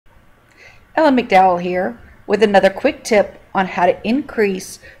Ellen McDowell here with another quick tip on how to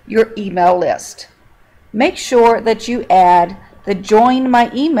increase your email list. Make sure that you add the Join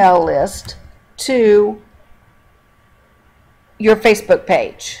My Email list to your Facebook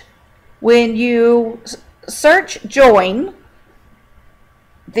page. When you search Join,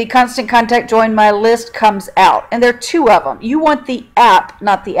 the Constant Contact Join My List comes out, and there are two of them. You want the app,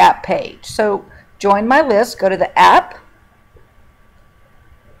 not the app page. So Join My List, go to the app,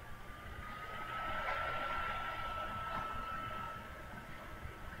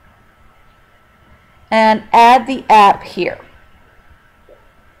 and add the app here.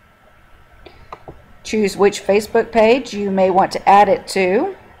 Choose which Facebook page you may want to add it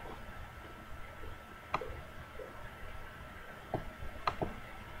to.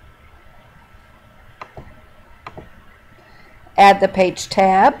 Add the page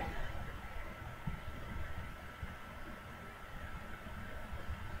tab.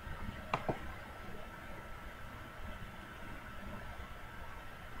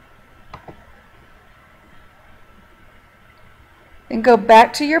 Then go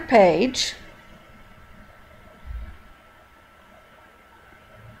back to your page.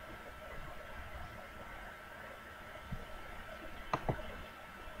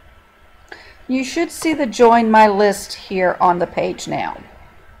 You should see the Join My List here on the page now.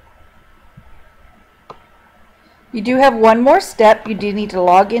 You do have one more step. You do need to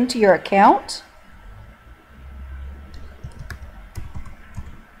log into your account.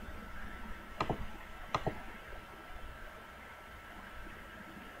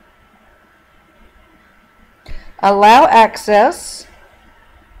 Allow access.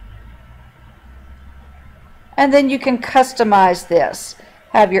 And then you can customize this.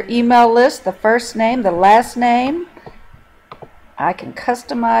 Have your email list, the first name, the last name. I can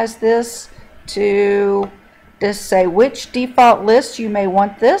customize this to just say which default list you may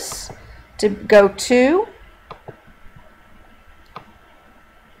want this to go to.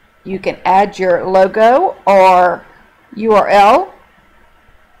 You can add your logo or URL.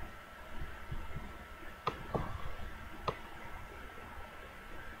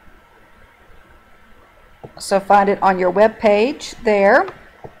 So find it on your web page there.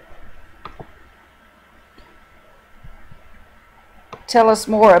 Tell us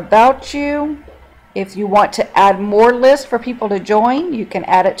more about you. If you want to add more lists for people to join, you can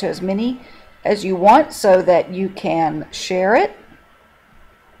add it to as many as you want so that you can share it.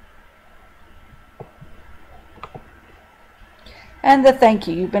 And the thank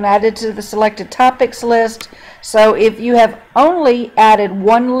you. You've been added to the selected topics list. So if you have only added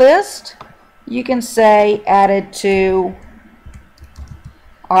one list, you can say added to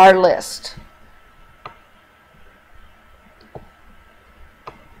our list.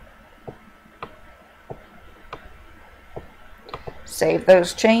 Save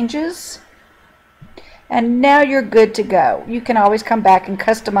those changes. And now you're good to go. You can always come back and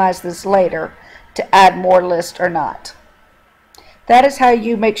customize this later to add more lists or not. That is how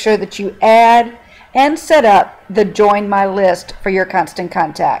you make sure that you add and set up the Join My List for your Constant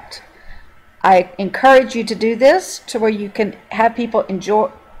Contact. I encourage you to do this to where you can have people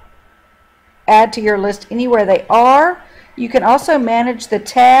add to your list anywhere they are. You can also manage the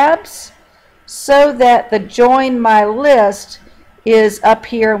tabs so that the Join My List is up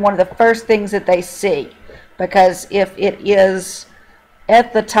here and one of the first things that they see, because if it is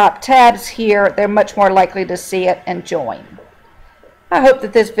at the top tabs here, they're much more likely to see it and join. I hope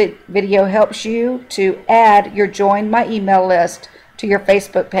that this video helps you to add your Join My Email list to your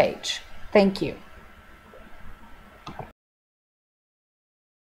Facebook page. Thank you.